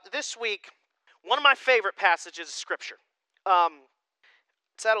this week, one of my favorite passages of Scripture.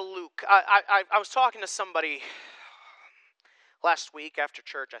 It's out of Luke. I was talking to somebody last week after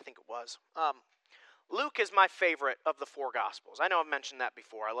church, I think it was. Luke is my favorite of the four Gospels. I know I've mentioned that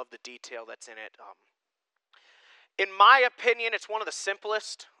before. I love the detail that's in it. In my opinion, it's one of the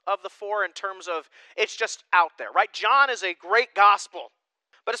simplest of the four in terms of it's just out there, right? John is a great gospel,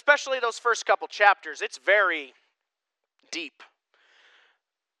 but especially those first couple chapters, it's very deep.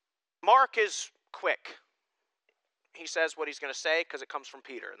 Mark is quick. He says what he's going to say because it comes from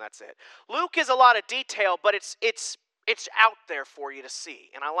Peter, and that's it. Luke is a lot of detail, but it's out there for you to see,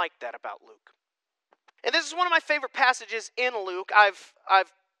 and I like that about Luke. And this is one of my favorite passages in Luke. I've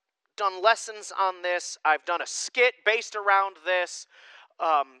done lessons on this. I've done a skit based around this.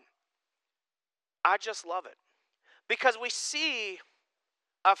 I just love it because we see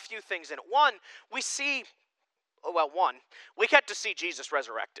a few things in it. One, we get to see Jesus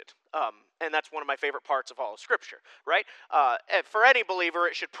resurrected, and that's one of my favorite parts of all of Scripture, right? For any believer,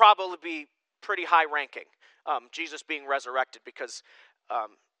 it should probably be pretty high ranking, Jesus being resurrected, because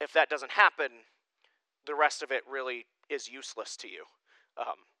if that doesn't happen, the rest of it really is useless to you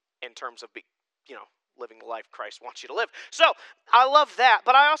in terms of living the life Christ wants you to live. So I love that,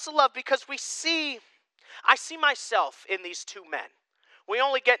 but I also love because I see myself in these two men.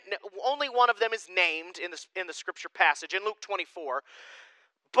 Only one of them is named in the Scripture passage in Luke 24,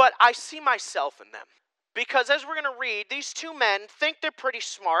 but I see myself in them. Because as we're going to read, these two men think they're pretty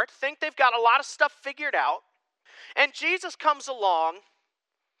smart, think they've got a lot of stuff figured out, and Jesus comes along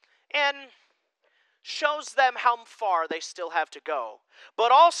and shows them how far they still have to go,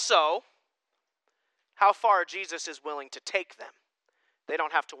 but also how far Jesus is willing to take them. They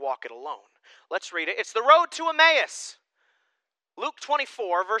don't have to walk it alone. Let's read it. It's the road to Emmaus. Luke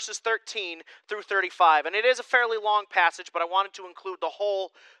 24, verses 13 through 35. And it is a fairly long passage, but I wanted to include the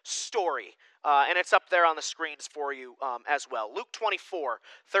whole story. And it's up there on the screens for you as well. Luke 24,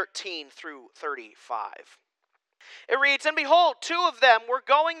 13 through 35. It reads, "And behold, two of them were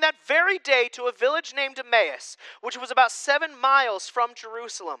going that very day to a village named Emmaus, which was about 7 miles from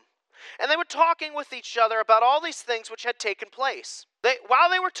Jerusalem. And they were talking with each other about all these things which had taken place. While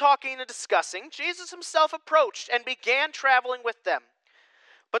they were talking and discussing, Jesus himself approached and began traveling with them.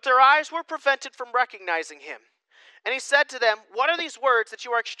 But their eyes were prevented from recognizing him. And he said to them, 'What are these words that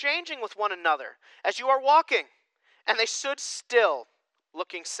you are exchanging with one another as you are walking?' And they stood still,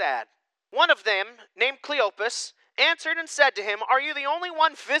 looking sad. One of them, named Cleopas, answered and said to him, 'Are you the only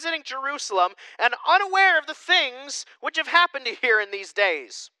one visiting Jerusalem and unaware of the things which have happened here in these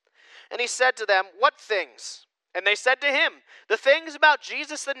days?' And he said to them, 'What things?' And they said to him, 'The things about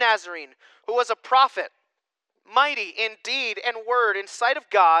Jesus the Nazarene, who was a prophet, mighty in deed and word in sight of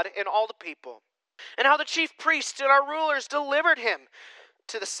God and all the people, and how the chief priests and our rulers delivered him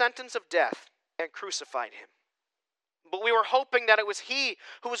to the sentence of death and crucified him. But we were hoping that it was he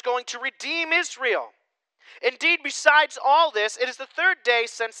who was going to redeem Israel. Indeed, besides all this, it is the 3rd day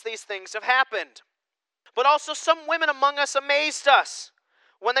since these things have happened. But also some women among us amazed us.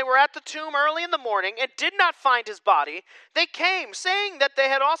 When they were at the tomb early in the morning and did not find his body, they came, saying that they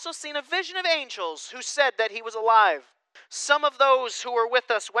had also seen a vision of angels who said that he was alive. Some of those who were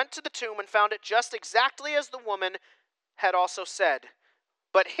with us went to the tomb and found it just exactly as the woman had also said,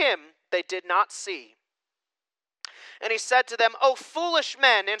 but him they did not see. And he said to them, 'O foolish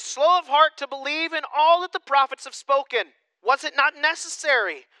men, and slow of heart to believe in all that the prophets have spoken. Was it not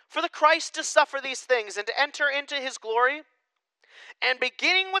necessary for the Christ to suffer these things and to enter into his glory?' And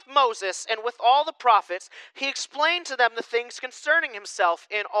beginning with Moses and with all the prophets, he explained to them the things concerning himself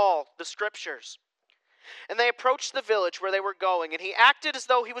in all the Scriptures. And they approached the village where they were going, and he acted as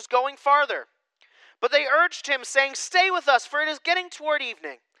though he was going farther. But they urged him, saying, 'Stay with us, for it is getting toward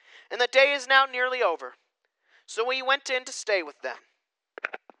evening, and the day is now nearly over.' So he went in to stay with them.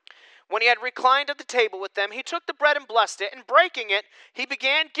 When he had reclined at the table with them, he took the bread and blessed it, and breaking it, he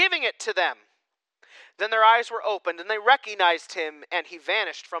began giving it to them. Then their eyes were opened, and they recognized him, and he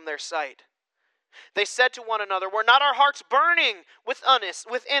vanished from their sight. They said to one another, 'Were not our hearts burning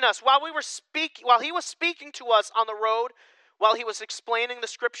within us while he was speaking to us on the road, while he was explaining the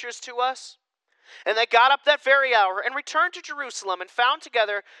Scriptures to us?' And they got up that very hour and returned to Jerusalem and found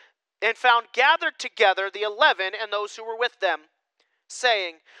gathered together the 11 and those who were with them,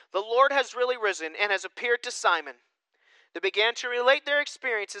 saying, 'The Lord has really risen and has appeared to Simon.' They began to relate their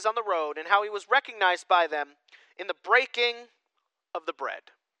experiences on the road and how he was recognized by them in the breaking of the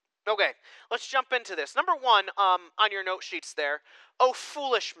bread." Okay, let's jump into this. Number one, on your note sheets there, "O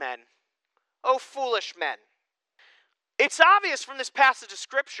foolish men, O foolish men." It's obvious from this passage of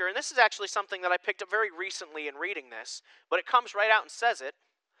Scripture, and this is actually something that I picked up very recently in reading this, but it comes right out and says it.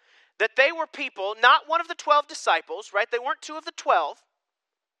 that they were people, not one of the 12 disciples, right? They weren't two of the 12,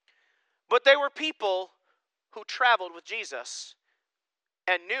 but they were people who traveled with Jesus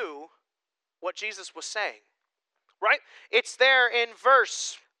and knew what Jesus was saying, right? It's there in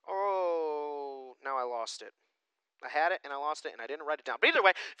verse, now I lost it. I had it and I lost it and I didn't write it down. But either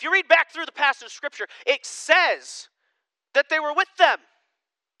way, if you read back through the passage of Scripture, it says that they were with them.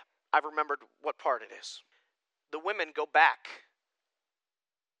 I've remembered what part it is. The women go back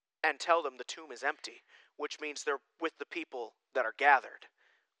and tell them the tomb is empty, which means they're with the people that are gathered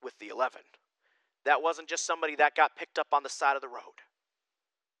with the 11. That wasn't just somebody that got picked up on the side of the road.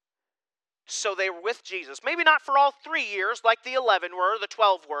 So they were with Jesus. Maybe not for all 3 years like the 11 were, the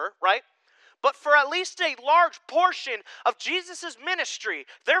 12 were, right? But for at least a large portion of Jesus' ministry,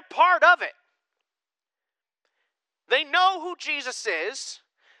 they're part of it. They know who Jesus is.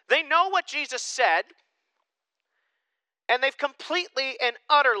 They know what Jesus said. And they've completely and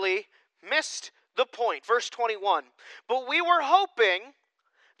utterly missed the point. Verse 21. But we were hoping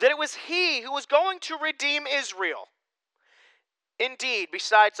that it was he who was going to redeem Israel. Indeed,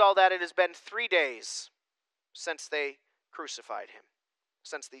 besides all that, it has been 3 days since they crucified him,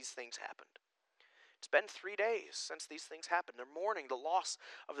 since these things happened. It's been 3 days since these things happened. They're mourning the loss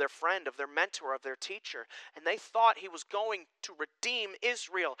of their friend, of their mentor, of their teacher, and they thought he was going to redeem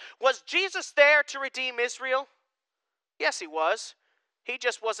Israel. Was Jesus there to redeem Israel? Yes, he was. He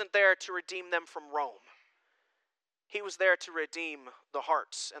just wasn't there to redeem them from Rome. He was there to redeem the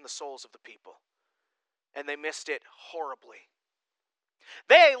hearts and the souls of the people, and they missed it horribly.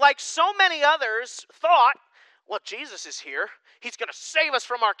 They, like so many others, thought, well, Jesus is here. He's going to save us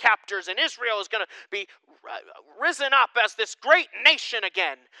from our captors, and Israel is going to be risen up as this great nation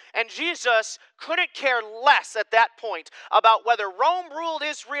again. And Jesus couldn't care less at that point about whether Rome ruled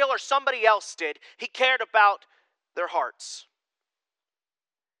Israel or somebody else did. He cared about their hearts.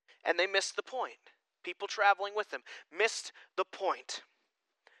 And they missed the point. People traveling with them missed the point.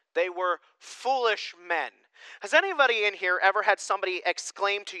 They were foolish men. Has anybody in here ever had somebody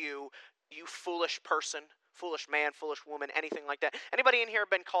exclaim to you, you foolish person, foolish man, foolish woman, anything like that? Anybody in here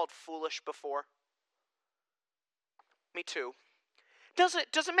been called foolish before? Me too. Does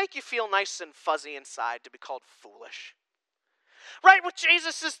it make you feel nice and fuzzy inside to be called foolish? Right, when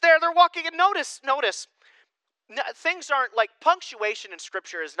Jesus is there, they're walking, and notice, things aren't like punctuation in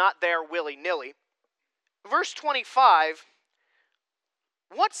Scripture is not there willy-nilly. Verse 25,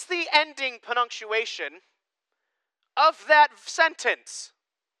 what's the ending punctuation of that sentence?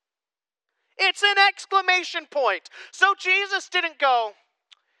 It's an exclamation point. So Jesus didn't go,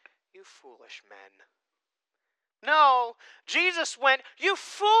 you foolish men. No, Jesus went, you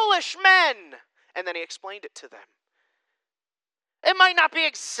foolish men. And then he explained it to them. It might not be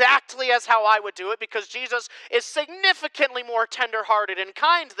exactly as how I would do it, because Jesus is significantly more tender-hearted and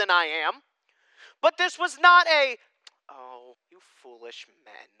kind than I am. But this was not a, oh, you foolish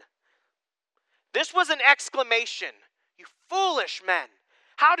men. This was an exclamation. You foolish men.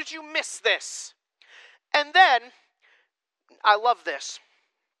 How did you miss this? And then, I love this.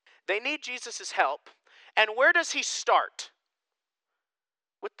 They need Jesus' help. And where does he start?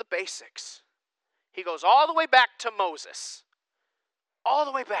 With the basics. He goes all the way back to Moses. All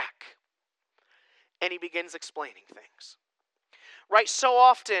the way back. And he begins explaining things. Right, so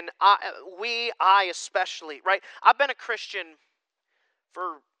often, I especially, right, I've been a Christian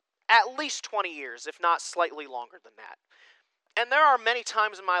for at least 20 years, if not slightly longer than that. And there are many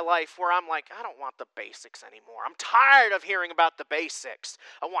times in my life where I'm like, I don't want the basics anymore. I'm tired of hearing about the basics.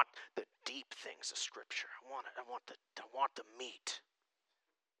 I want the deep things of Scripture. I want the meat.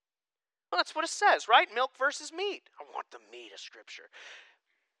 Well, that's what it says, right? Milk versus meat. I want the meat of Scripture.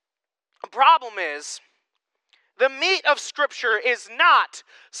 The problem is, the meat of Scripture is not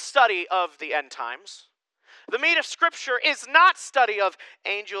study of the end times. The meat of Scripture is not study of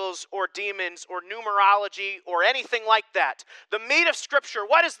angels or demons or numerology or anything like that. The meat of Scripture,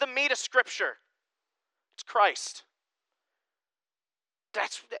 what is the meat of Scripture? It's Christ.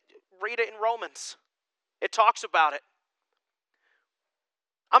 Read it in Romans. It talks about it.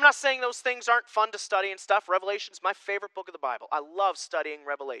 I'm not saying those things aren't fun to study and stuff. Revelation's my favorite book of the Bible. I love studying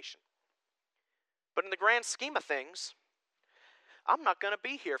Revelation. But in the grand scheme of things, I'm not going to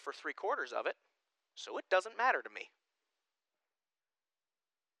be here for 3/4 of it, so it doesn't matter to me.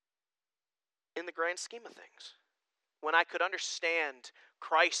 In the grand scheme of things, when I could understand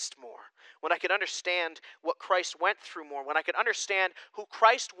Christ more, when I could understand what Christ went through more, when I could understand who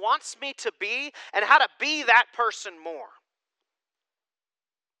Christ wants me to be and how to be that person more,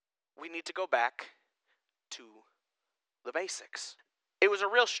 we need to go back to the basics. It was a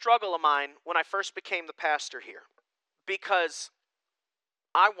real struggle of mine when I first became the pastor here, because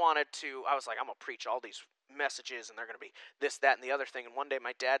I was like, I'm going to preach all these messages and they're going to be this, that, and the other thing. And one day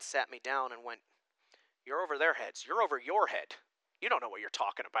my dad sat me down and went, "You're over their heads. You're over your head. You don't know what you're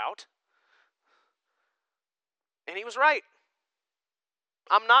talking about." And he was right.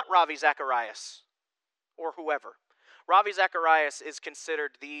 I'm not Ravi Zacharias or whoever. Ravi Zacharias is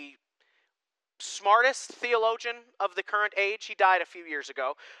considered the smartest theologian of the current age. He died a few years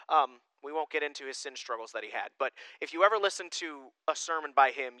ago. We won't get into his sin struggles that he had. But if you ever listen to a sermon by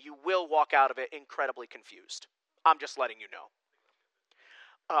him, you will walk out of it incredibly confused. I'm just letting you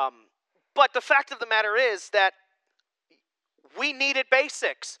know. But the fact of the matter is that we needed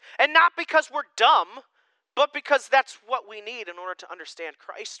basics. And not because we're dumb, but because that's what we need in order to understand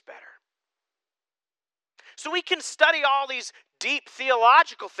Christ better. So we can study all these deep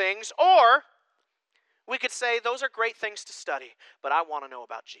theological things, or we could say those are great things to study, but I want to know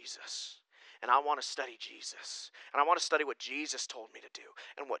about Jesus. And I want to study Jesus. And I want to study what Jesus told me to do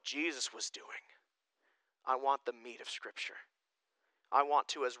and what Jesus was doing. I want the meat of Scripture. I want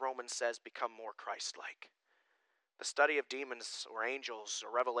to, as Romans says, become more Christ-like. The study of demons or angels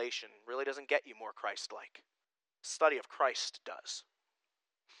or revelation really doesn't get you more Christ-like. The study of Christ does.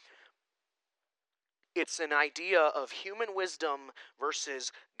 It's an idea of human wisdom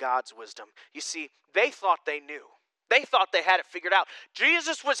versus God's wisdom. You see, they thought they knew. They thought they had it figured out.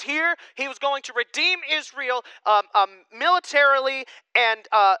 Jesus was here. He was going to redeem Israel militarily and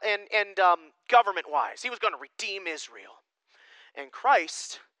government-wise. He was going to redeem Israel. And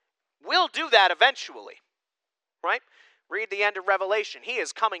Christ will do that eventually, right? Read the end of Revelation. He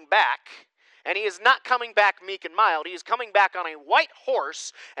is coming back. And he is not coming back meek and mild. He is coming back on a white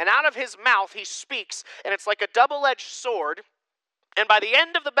horse, and out of his mouth he speaks, and it's like a double-edged sword. And by the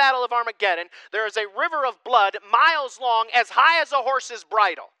end of the battle of Armageddon, there is a river of blood miles long, as high as a horse's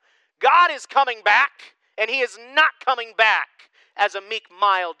bridle. God is coming back, and he is not coming back as a meek,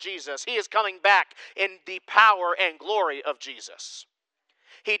 mild Jesus. He is coming back in the power and glory of Jesus.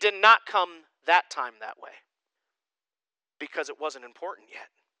 He did not come that time that way because it wasn't important yet.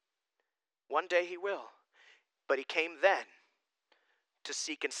 One day he will. But he came then to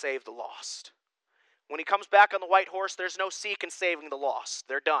seek and save the lost. When he comes back on the white horse, there's no seek and saving the lost.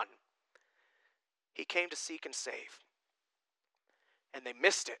 They're done. He came to seek and save. And they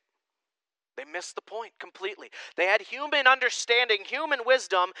missed it. They missed the point completely. They had human understanding, human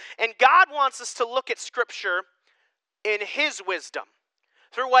wisdom, and God wants us to look at Scripture in his wisdom,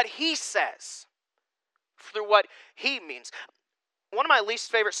 through what he says, through what he means. One of my least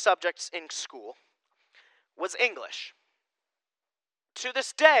favorite subjects in school was English. To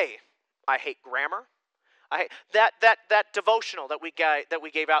this day, I hate grammar. I hate that devotional that we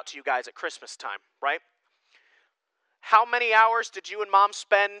gave out to you guys at Christmas time, right? How many hours did you and Mom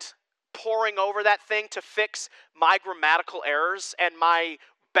spend poring over that thing to fix my grammatical errors and my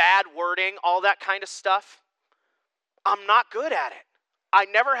bad wording, all that kind of stuff? I'm not good at it. I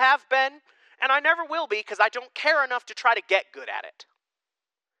never have been. And I never will be because I don't care enough to try to get good at it.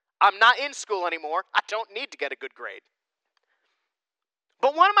 I'm not in school anymore. I don't need to get a good grade.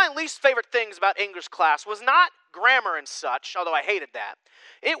 But one of my least favorite things about English class was not grammar and such, although I hated that.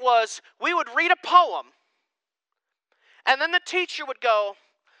 It was we would read a poem, and then the teacher would go,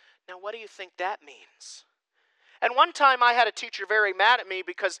 "Now what do you think that means?" And one time I had a teacher very mad at me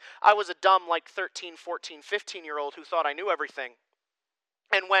because I was a dumb, like 13, 14, 15-year-old who thought I knew everything.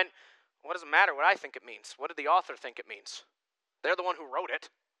 And went, "What does it matter what I think it means? What did the author think it means? They're the one who wrote it."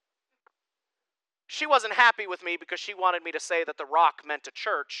 She wasn't happy with me because she wanted me to say that the rock meant a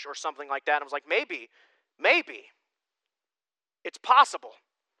church or something like that. And I was like, maybe. It's possible.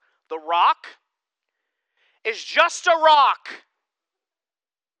 The rock is just a rock.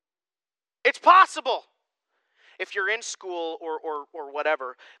 It's possible. If you're in school or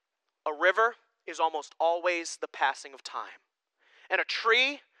whatever, a river is almost always the passing of time. And a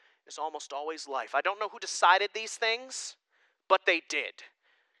tree is almost always life. I don't know who decided these things, but they did.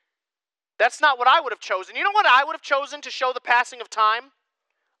 That's not what I would have chosen. You know what I would have chosen to show the passing of time?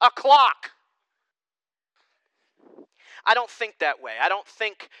 A clock. I don't think that way. I don't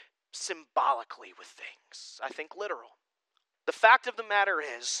think symbolically with things. I think literal. The fact of the matter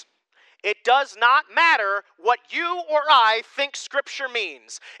is, it does not matter what you or I think Scripture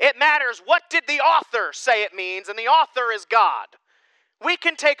means. It matters what did the author say it means, and the author is God. We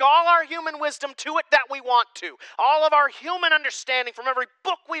can take all our human wisdom to it that we want to. All of our human understanding from every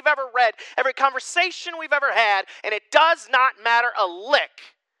book we've ever read, every conversation we've ever had, and it does not matter a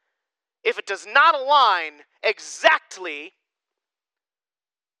lick if it does not align exactly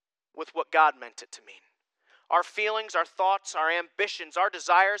with what God meant it to mean. Our feelings, our thoughts, our ambitions, our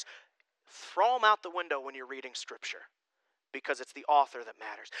desires, throw them out the window when you're reading Scripture. because it's the author that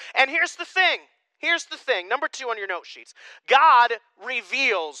matters. And here's the thing. Here's the thing. Number 2 on your note sheets. God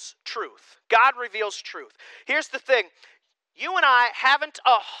reveals truth. God reveals truth. Here's the thing. You and I haven't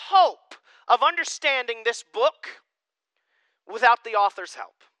a hope of understanding this book without the author's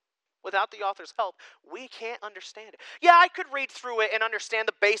help. Without the author's help, we can't understand it. Yeah, I could read through it and understand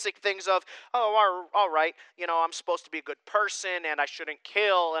the basic things of, oh, all right, I'm supposed to be a good person, and I shouldn't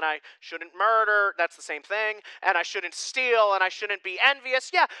kill, and I shouldn't murder. That's the same thing. And I shouldn't steal, and I shouldn't be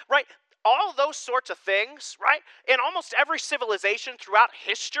envious. Yeah, right. All those sorts of things, right? In almost every civilization throughout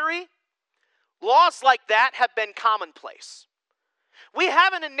history, laws like that have been commonplace. We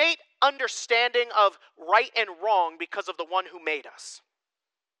have an innate understanding of right and wrong because of the one who made us.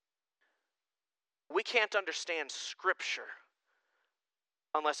 We can't understand Scripture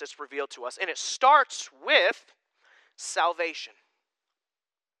unless it's revealed to us. And it starts with salvation.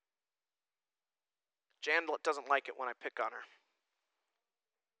 Jan doesn't like it when I pick on her.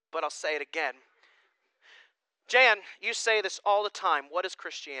 But I'll say it again. Jan, you say this all the time. What is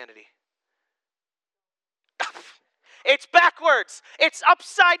Christianity? It's backwards. It's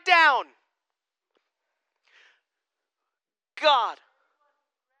upside down. God.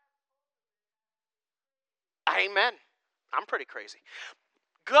 Amen. I'm pretty crazy.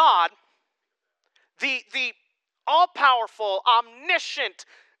 God, the all-powerful, omniscient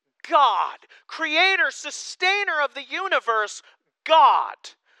God, creator, sustainer of the universe, God,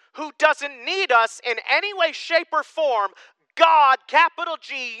 who doesn't need us in any way, shape, or form, God, capital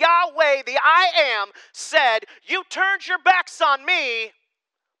G, Yahweh, the I Am, said, you turned your backs on me,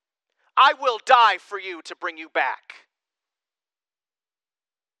 I will die for you to bring you back.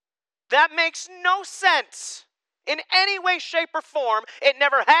 That makes no sense in any way, shape, or form. It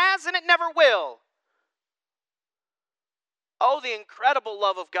never has and it never will. Oh, the incredible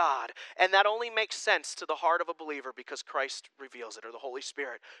love of God. And that only makes sense to the heart of a believer because Christ reveals it, or the Holy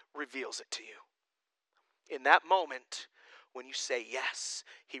Spirit reveals it to you. In that moment, when you say yes,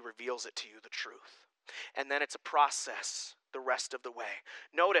 He reveals it to you, the truth. And then it's a process the rest of the way.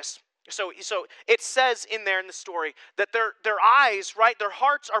 Notice, so it says in there in the story that their eyes, right, their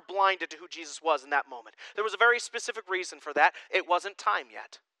hearts are blinded to who Jesus was in that moment. There was a very specific reason for that. It wasn't time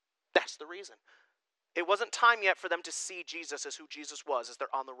yet. That's the reason. It wasn't time yet for them to see Jesus as who Jesus was as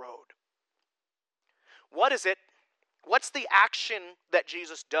they're on the road. What is it? What's the action that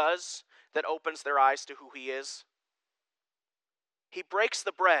Jesus does that opens their eyes to who He is? He breaks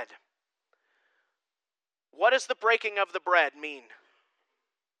the bread. What does the breaking of the bread mean?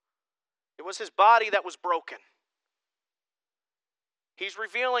 It was His body that was broken. He's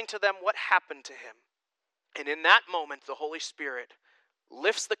revealing to them what happened to Him. And in that moment, the Holy Spirit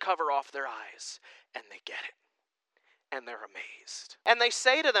lifts the cover off their eyes, and they get it. And they're amazed. And they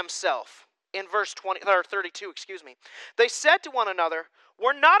say to themselves, in verse 32, they said to one another,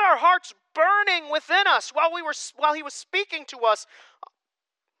 were not our hearts burning within us while He was speaking to us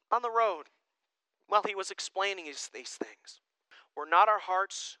on the road, while He was explaining these things? Were not our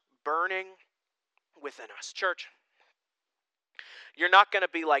hearts burning within us? Church, you're not going to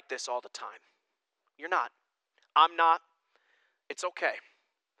be like this all the time. You're not. I'm not. It's okay.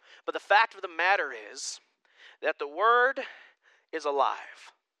 But the fact of the matter is that the Word is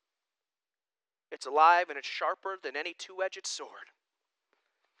alive. It's alive and it's sharper than any two-edged sword.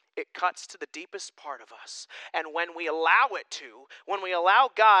 It cuts to the deepest part of us. And when we allow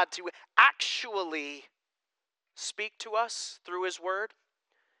God to actually speak to us through His Word,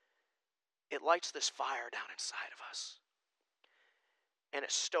 it lights this fire down inside of us. And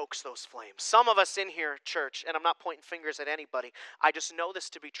it stokes those flames. Some of us in here, church, and I'm not pointing fingers at anybody, I just know this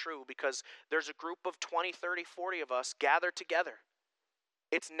to be true because there's a group of 20, 30, 40 of us gathered together.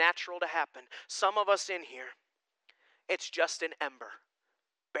 It's natural to happen. Some of us in here, it's just an ember,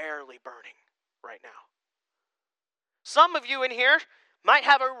 barely burning right now. Some of you in here might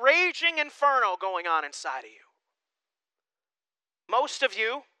have a raging inferno going on inside of you. Most of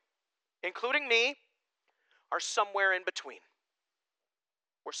you, including me, are somewhere in between.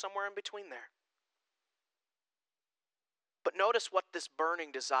 We're somewhere in between there. But notice what this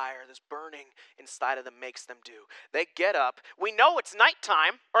burning desire, this burning inside of them makes them do. They get up. We know it's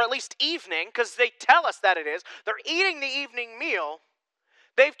nighttime, or at least evening, because they tell us that it is. They're eating the evening meal.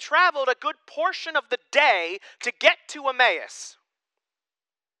 They've traveled a good portion of the day to get to Emmaus.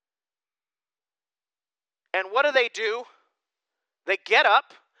 And what do? They get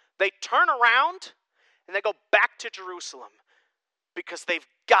up, they turn around, and they go back to Jerusalem because they've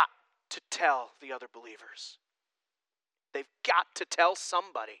got to tell the other believers. They've got to tell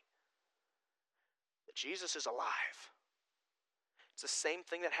somebody that Jesus is alive. It's the same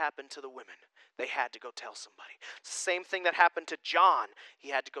thing that happened to the women. They had to go tell somebody. Same thing that happened to John. He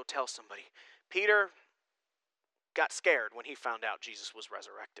had to go tell somebody. Peter got scared when he found out Jesus was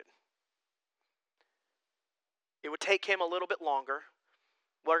resurrected. It would take him a little bit longer.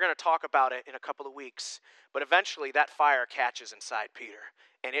 We're going to talk about it in a couple of weeks. But eventually that fire catches inside Peter,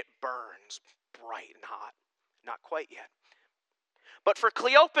 and it burns bright and hot. Not quite yet. But for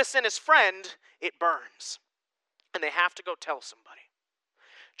Cleopas and his friend, it burns. And they have to go tell somebody.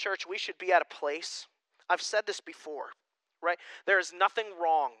 Church, we should be at a place, I've said this before, right? There is nothing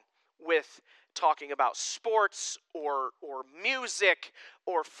wrong with talking about sports or music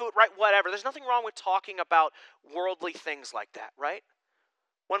or food, right? Whatever. There's nothing wrong with talking about worldly things like that, right?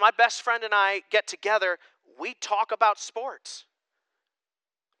 When my best friend and I get together, we talk about sports.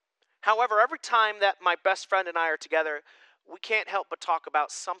 However, every time that my best friend and I are together, we can't help but talk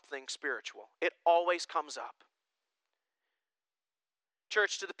about something spiritual. It always comes up.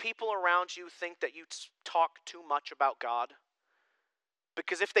 Church, do the people around you think that you talk too much about God?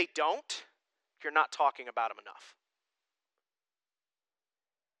 Because if they don't, you're not talking about Him enough.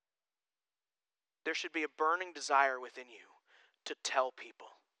 There should be a burning desire within you to tell people,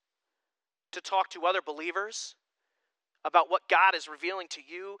 to talk to other believers about what God is revealing to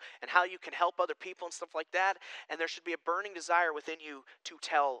you and how you can help other people and stuff like that. And there should be a burning desire within you to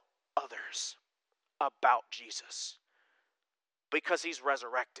tell others about Jesus because He's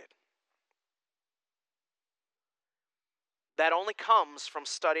resurrected. That only comes from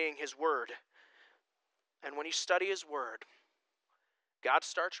studying His Word. And when you study His Word, God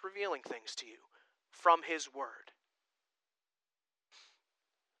starts revealing things to you from His Word.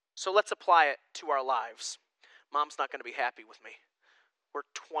 So let's apply it to our lives. Mom's not going to be happy with me. We're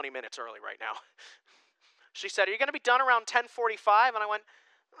 20 minutes early right now. She said, "Are you going to be done around 10:45?" And I went,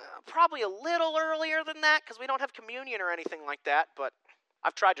 probably a little earlier than that because we don't have communion or anything like that, but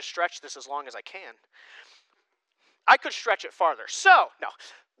I've tried to stretch this as long as I can. I could stretch it farther. So, no,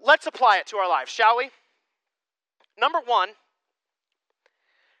 let's apply it to our lives, shall we? Number one,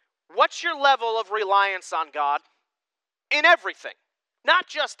 what's your level of reliance on God in everything? Not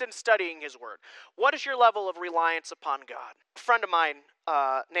just in studying His Word. What is your level of reliance upon God? A friend of mine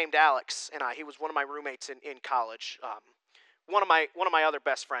named Alex and he was one of my roommates in college. One of my other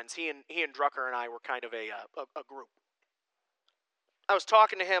best friends. He and Drucker and I were kind of a group. I was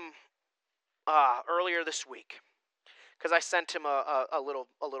talking to him earlier this week because I sent him a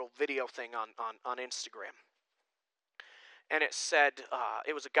little video thing on Instagram. And it said,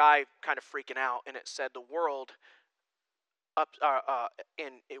 it was a guy kind of freaking out, and it said the world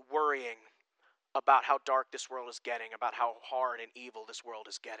worrying about how dark this world is getting, about how hard and evil this world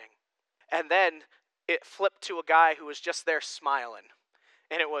is getting. And then it flipped to a guy who was just there smiling.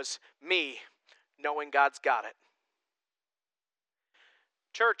 And it was me knowing God's got it.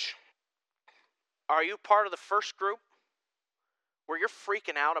 Church, are you part of the first group where you're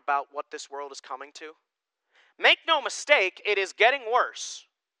freaking out about what this world is coming to? Make no mistake, it is getting worse.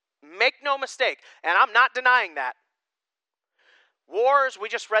 Make no mistake. And I'm not denying that. Wars, we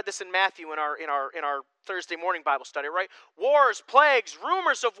just read this in Matthew in our Thursday morning Bible study, right? Wars, plagues,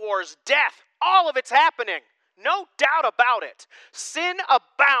 rumors of wars, death, all of it's happening. No doubt about it. Sin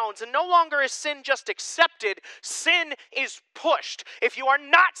abounds, and no longer is sin just accepted, sin is pushed. If you are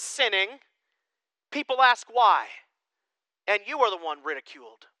not sinning, people ask why, and you are the one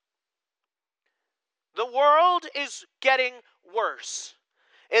ridiculed. The world is getting worse.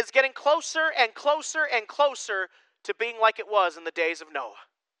 It's getting closer and closer and closer to being like it was in the days of Noah.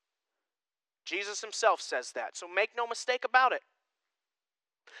 Jesus Himself says that, so make no mistake about it.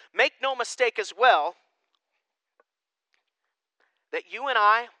 Make no mistake as well that you and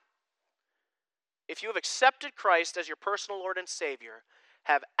I, if you have accepted Christ as your personal Lord and Savior,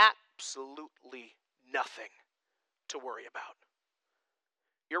 have absolutely nothing to worry about.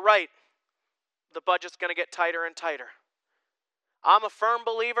 You're right, the budget's going to get tighter and tighter. I'm a firm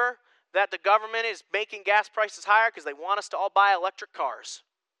believer that the government is making gas prices higher because they want us to all buy electric cars.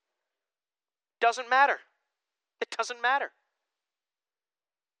 Doesn't matter. It doesn't matter.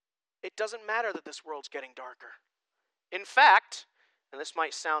 It doesn't matter that this world's getting darker. In fact, and this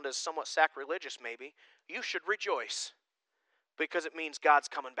might sound as somewhat sacrilegious maybe, you should rejoice because it means God's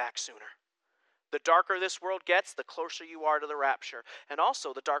coming back sooner. The darker this world gets, the closer you are to the rapture. And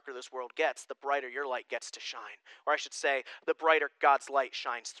also, the darker this world gets, the brighter your light gets to shine. Or I should say, the brighter God's light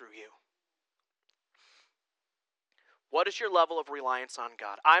shines through you. What is your level of reliance on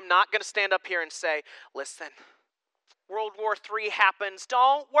God? I'm not going to stand up here and say, listen, World War III happens.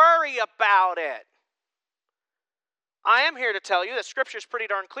 Don't worry about it. I am here to tell you that Scripture is pretty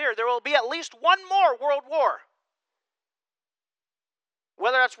darn clear. There will be at least one more world war.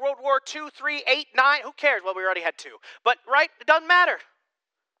 Whether that's World War II, 3, 8, 9, who cares? Well, we already had 2. But, right, it doesn't matter.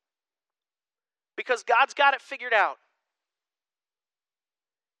 Because God's got it figured out.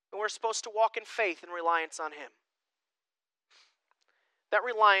 And we're supposed to walk in faith and reliance on Him. That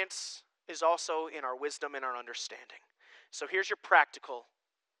reliance is also in our wisdom and our understanding. So here's your practical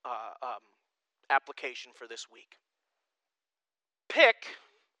application for this week. Pick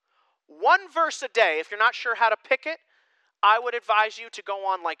one verse a day. If you're not sure how to pick it, I would advise you to go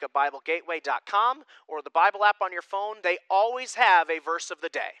on like a BibleGateway.com or the Bible app on your phone. They always have a verse of the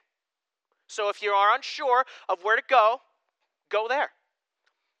day. So if you are unsure of where to go there.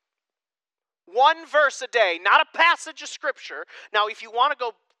 One verse a day, not a passage of Scripture. Now, if you want to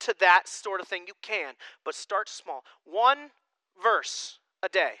go to that sort of thing, you can, but start small. One verse a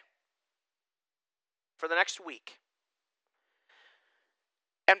day for the next week.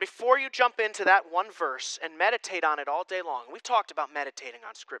 And before you jump into that one verse and meditate on it all day long, we've talked about meditating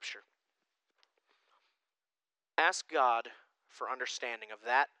on Scripture. Ask God for understanding of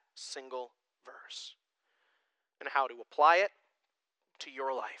that single verse and how to apply it to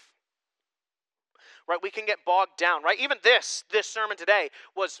your life. Right, we can get bogged down, right? Even this sermon today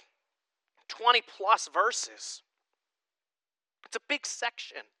was 20 plus verses. It's a big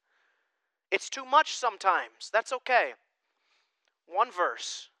section. It's too much sometimes. That's okay. One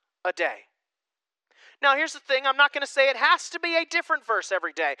verse a day. Now, here's the thing. I'm not going to say it has to be a different verse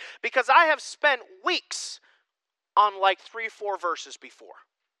every day, because I have spent weeks on like 3-4 verses before.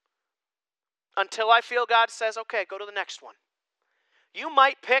 Until I feel God says, okay, go to the next one. You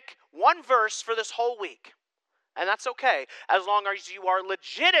might pick one verse for this whole week, and that's okay, as long as you are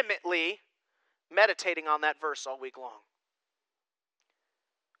legitimately meditating on that verse all week long.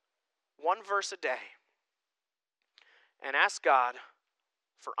 One verse a day, and ask God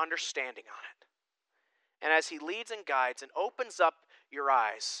for understanding on it. And as He leads and guides and opens up your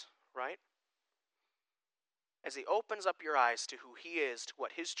eyes, right? As He opens up your eyes to who He is, to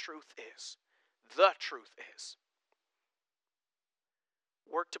what His truth is, the truth is.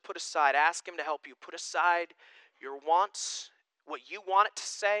 Work to put aside. Ask Him to help you put aside your wants, what you want it to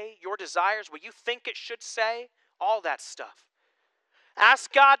say, your desires, what you think it should say, all that stuff.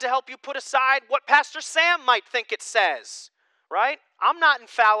 Ask God to help you put aside what Pastor Sam might think it says, right? I'm not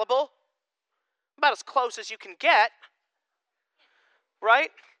infallible. About as close as you can get, right?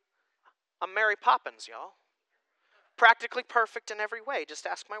 I'm Mary Poppins, y'all. Practically perfect in every way. Just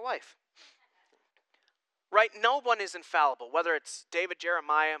ask my wife. Right? No one is infallible, whether it's David,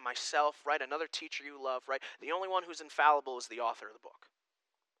 Jeremiah, myself, right? Another teacher you love, right? The only one who's infallible is the author of the book.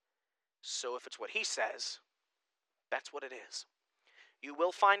 So if it's what he says, that's what it is. You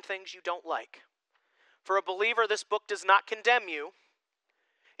will find things you don't like. For a believer, this book does not condemn you.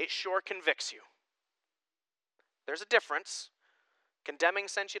 It sure convicts you. There's a difference. Condemning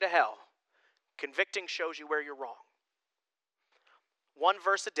sends you to hell. Convicting shows you where you're wrong. One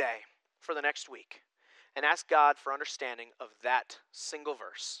verse a day for the next week. And ask God for understanding of that single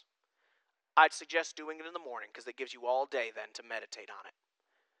verse. I'd suggest doing it in the morning, because it gives you all day then to meditate on it,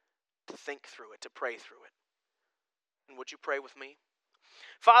 to think through it, to pray through it. And would you pray with me?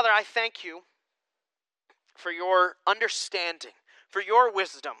 Father, I thank you for your understanding, for your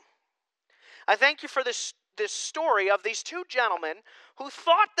wisdom. I thank you for this story of these two gentlemen who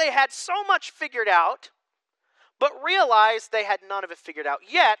thought they had so much figured out, but realized they had none of it figured out.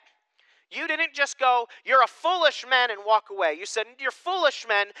 Yet, you didn't just go, you're a foolish man, and walk away. You said, you're foolish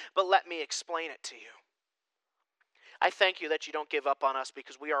men, but let me explain it to you. I thank you that you don't give up on us,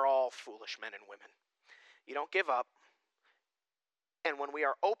 because we are all foolish men and women. You don't give up. And when we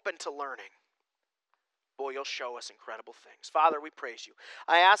are open to learning, boy, you'll show us incredible things. Father, we praise you.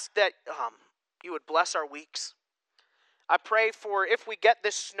 I ask that you would bless our weeks. I pray for, if we get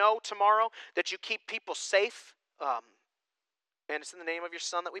this snow tomorrow, that you keep people safe. And it's in the name of your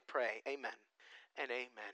Son that we pray. Amen and amen.